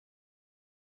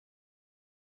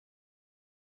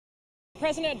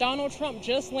President Donald Trump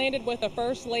just landed with the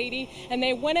First Lady, and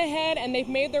they went ahead and they've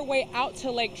made their way out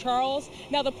to Lake Charles.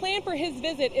 Now, the plan for his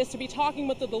visit is to be talking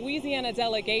with the Louisiana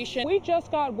delegation. We just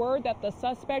got word that the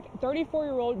suspect,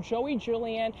 34-year-old Joey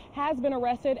Julian, has been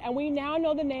arrested, and we now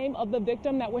know the name of the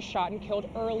victim that was shot and killed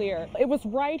earlier. It was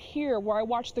right here where I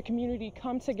watched the community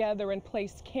come together and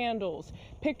place candles,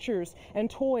 pictures, and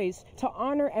toys to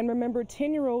honor and remember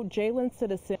 10-year-old Jalen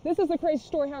Citizen. This is a crazy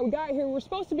story how we got here. We're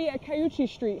supposed to be at Cayuchi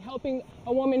Street helping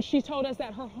a woman. She told us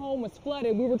that her home was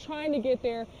flooded. We were trying to get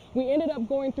there. We ended up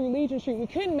going through Legion Street. We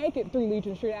couldn't make it through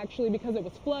Legion Street actually because it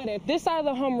was flooded. This side of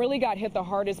the home really got hit the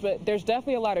hardest, but there's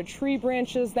definitely a lot of tree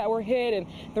branches that were hit and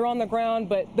they're on the ground.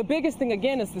 But the biggest thing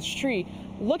again is this tree.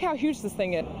 Look how huge this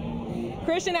thing is.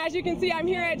 Christian, as you can see, I'm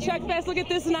here at Chuck Fest. Look at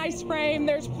this nice frame.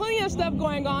 There's plenty of stuff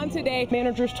going on today.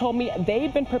 Managers told me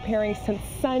they've been preparing since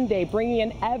Sunday, bringing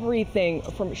in everything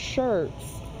from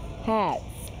shirts, hats,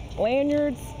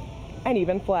 lanyards, and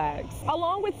even flags.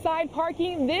 Along with side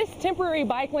parking, this temporary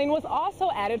bike lane was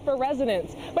also added for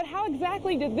residents. But how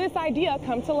exactly did this idea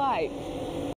come to life?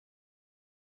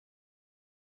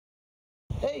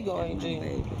 There you go,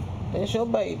 Angie. That's your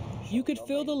baby. You could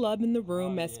feel the love in the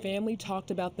room as family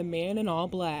talked about the man in all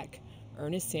black,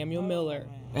 Ernest Samuel Miller.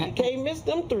 You can't miss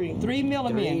them three. 3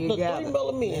 Miller men. Look, 3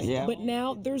 Miller men. Yeah. But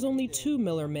now there's only 2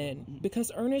 Miller men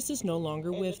because Ernest is no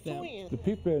longer with them. The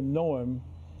people that know him,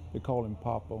 they call him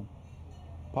Papa.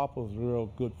 Papa's a real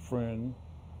good friend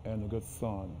and a good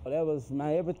son. That was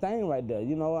my everything right there.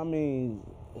 You know, I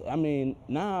mean,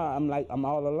 now I'm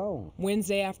all alone.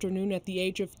 Wednesday afternoon at the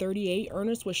age of 38,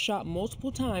 Ernest was shot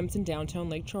multiple times in downtown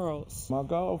Lake Charles. I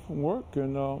got off from work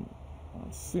and I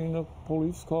seen the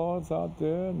police cars out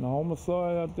there and the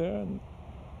homicide out there, and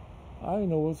I didn't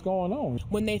know what's going on.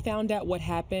 When they found out what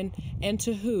happened and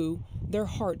to who, their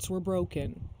hearts were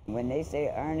broken. When they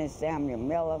say Ernest Samuel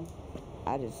Miller,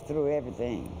 I just threw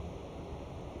everything.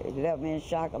 It left me in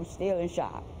shock. I'm still in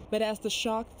shock. But as the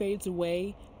shock fades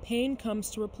away, pain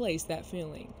comes to replace that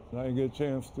feeling. I didn't get a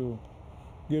chance to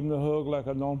give him a hug like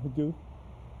I normally do.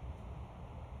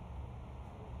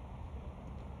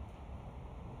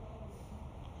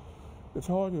 It's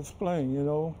hard to explain, you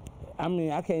know. I mean,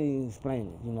 I can't even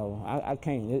explain it, you know. I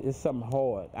can't. It's something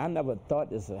hard. I never thought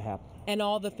this would happen. And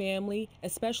all the family,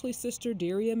 especially Sister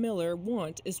Deria Miller,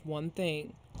 want is one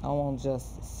thing. I want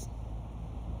justice.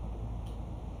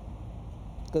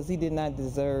 Because he did not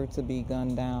deserve to be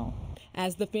gunned down.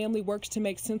 As the family works to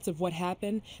make sense of what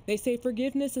happened, they say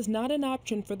forgiveness is not an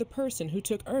option for the person who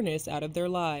took Ernest out of their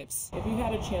lives. If you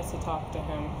had a chance to talk to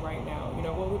him right now, you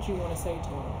know, what would you want to say to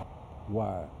him?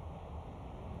 Why?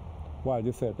 Why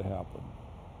this had to happen?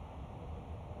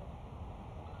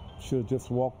 Should have just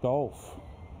walked off,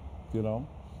 you know?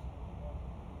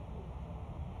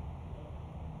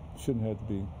 Shouldn't have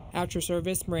to be. After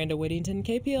service, Maranda Whittington,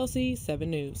 KPLC 7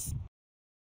 News.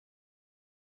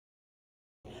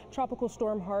 Tropical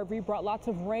Storm Harvey brought lots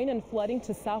of rain and flooding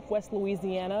to southwest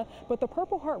Louisiana, but the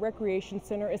Purple Heart Recreation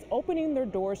Center is opening their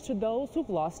doors to those who've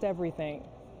lost everything.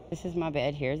 This is my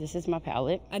bed here. This is my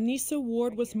pallet. Anissa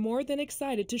Ward was more than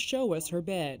excited to show us her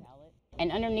bed.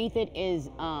 And underneath it is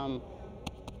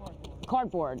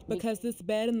cardboard. Because this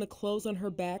bed and the clothes on her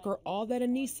back are all that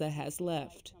Anissa has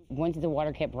left. Once the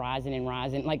water kept rising and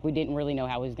rising, like we didn't really know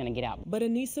how it was going to get out. But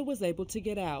Anissa was able to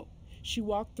get out. She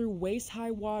walked through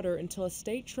waist-high water until a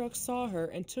state truck saw her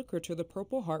and took her to the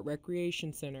Purple Heart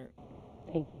Recreation Center.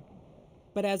 Thank you.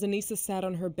 But as Anissa sat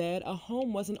on her bed, a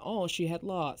home wasn't all she had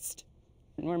lost.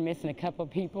 We're missing a couple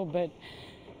people, but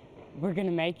we're going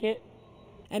to make it.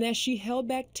 And as she held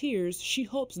back tears, she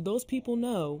hopes those people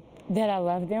know that I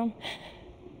love them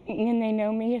and they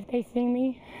know me if they see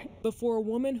me. But for a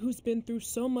woman who's been through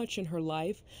so much in her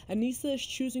life, Anissa is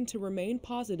choosing to remain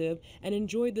positive and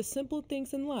enjoy the simple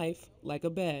things in life, like a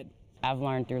bed. I've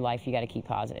learned through life you got to keep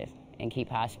positive and keep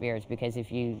high spirits, because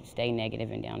if you stay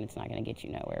negative and down, it's not going to get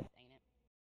you nowhere.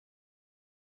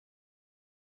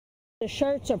 The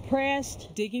shirts are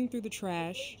pressed. Digging through the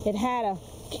trash. It had a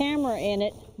camera in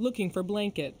it. Looking for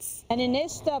blankets. And in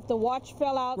this stuff, the watch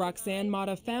fell out. Roxanne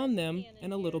Mata found them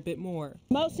and a little bit more.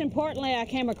 Most importantly, I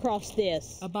came across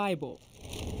this. A Bible.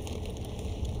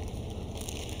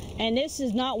 And this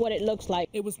is not what it looks like.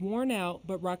 It was worn out,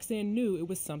 but Roxanne knew it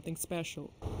was something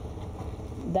special.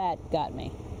 That got me.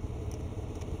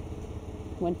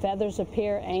 When feathers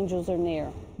appear, angels are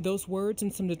near. Those words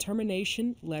and some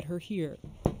determination led her here.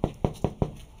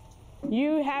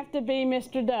 You have to be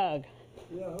Mr. Doug.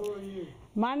 Yeah, who are you?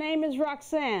 My name is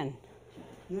Roxanne.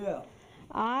 Yeah.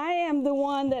 I am the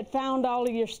one that found all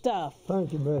of your stuff.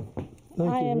 Thank you, babe. Thank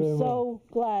I you am very so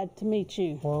glad to meet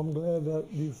you. much. Well, I'm glad that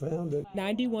you found it.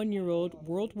 91-year-old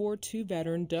World War II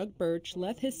veteran Doug Birch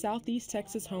left his Southeast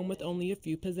Texas home with only a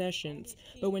few possessions.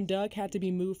 But when Doug had to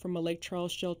be moved from a Lake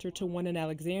Charles shelter to one in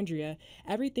Alexandria,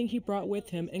 everything he brought with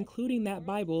him, including that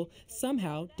Bible,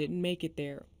 somehow didn't make it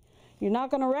there. You're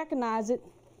not going to recognize it,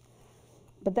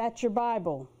 but that's your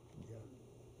Bible.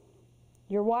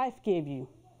 Your wife gave you.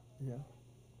 Yeah.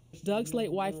 Doug's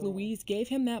late wife Louise gave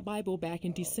him that Bible back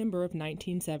in December of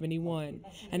 1971,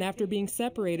 and after being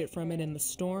separated from it in the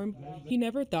storm, he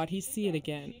never thought he'd see it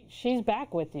again. She's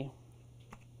back with you.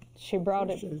 She brought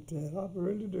it. Appreciate that. I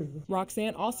really do.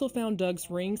 Roxanne also found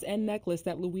Doug's rings and necklace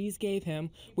that Louise gave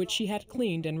him, which she had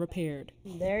cleaned and repaired.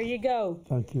 There you go.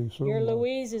 Thank you so Your much.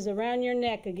 Louise is around your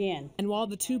neck again. And while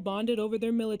the two bonded over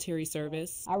their military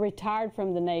service I retired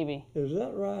from the Navy. Is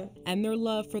that right? and their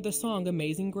love for the song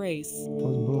Amazing Grace,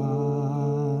 Was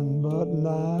blind, but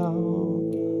now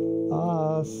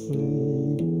I see.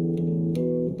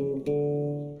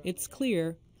 it's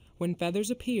clear, when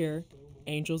feathers appear,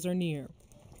 angels are near.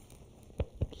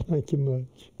 Thank you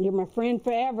much. You're my friend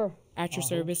forever. At your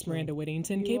service, Maranda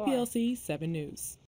Whittington, KPLC 7 News.